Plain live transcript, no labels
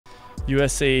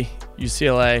USC,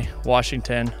 UCLA,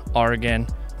 Washington, Oregon.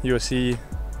 USC,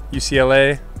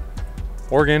 UCLA,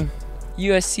 Oregon.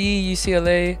 USC,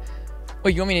 UCLA.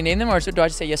 Wait, you want me to name them or do I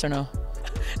just say yes or no?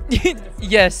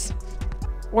 Yes.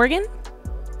 Oregon?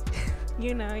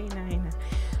 You know.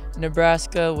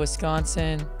 Nebraska,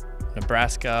 Wisconsin.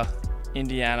 Nebraska,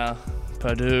 Indiana,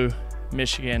 Purdue,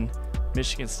 Michigan,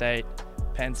 Michigan State,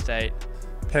 Penn State.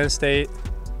 Penn State,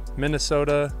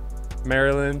 Minnesota,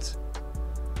 Maryland.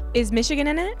 Is Michigan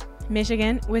in it?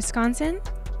 Michigan, Wisconsin,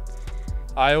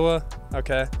 Iowa,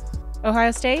 okay.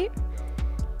 Ohio State,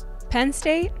 Penn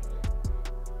State,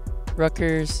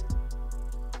 Rutgers,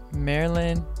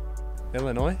 Maryland.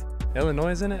 Illinois? Illinois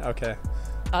is in it? Okay.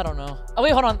 I don't know. Oh,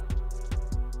 wait, hold on.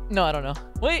 No, I don't know.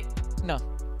 Wait, no.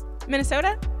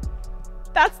 Minnesota.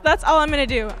 That's all I'm gonna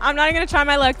do. I'm not gonna try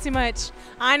my luck too much.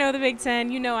 I know the Big Ten.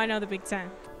 You know I know the Big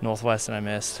Ten. Northwestern I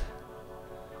missed.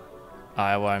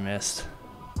 Iowa I missed.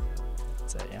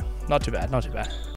 So yeah, not too bad, not too bad.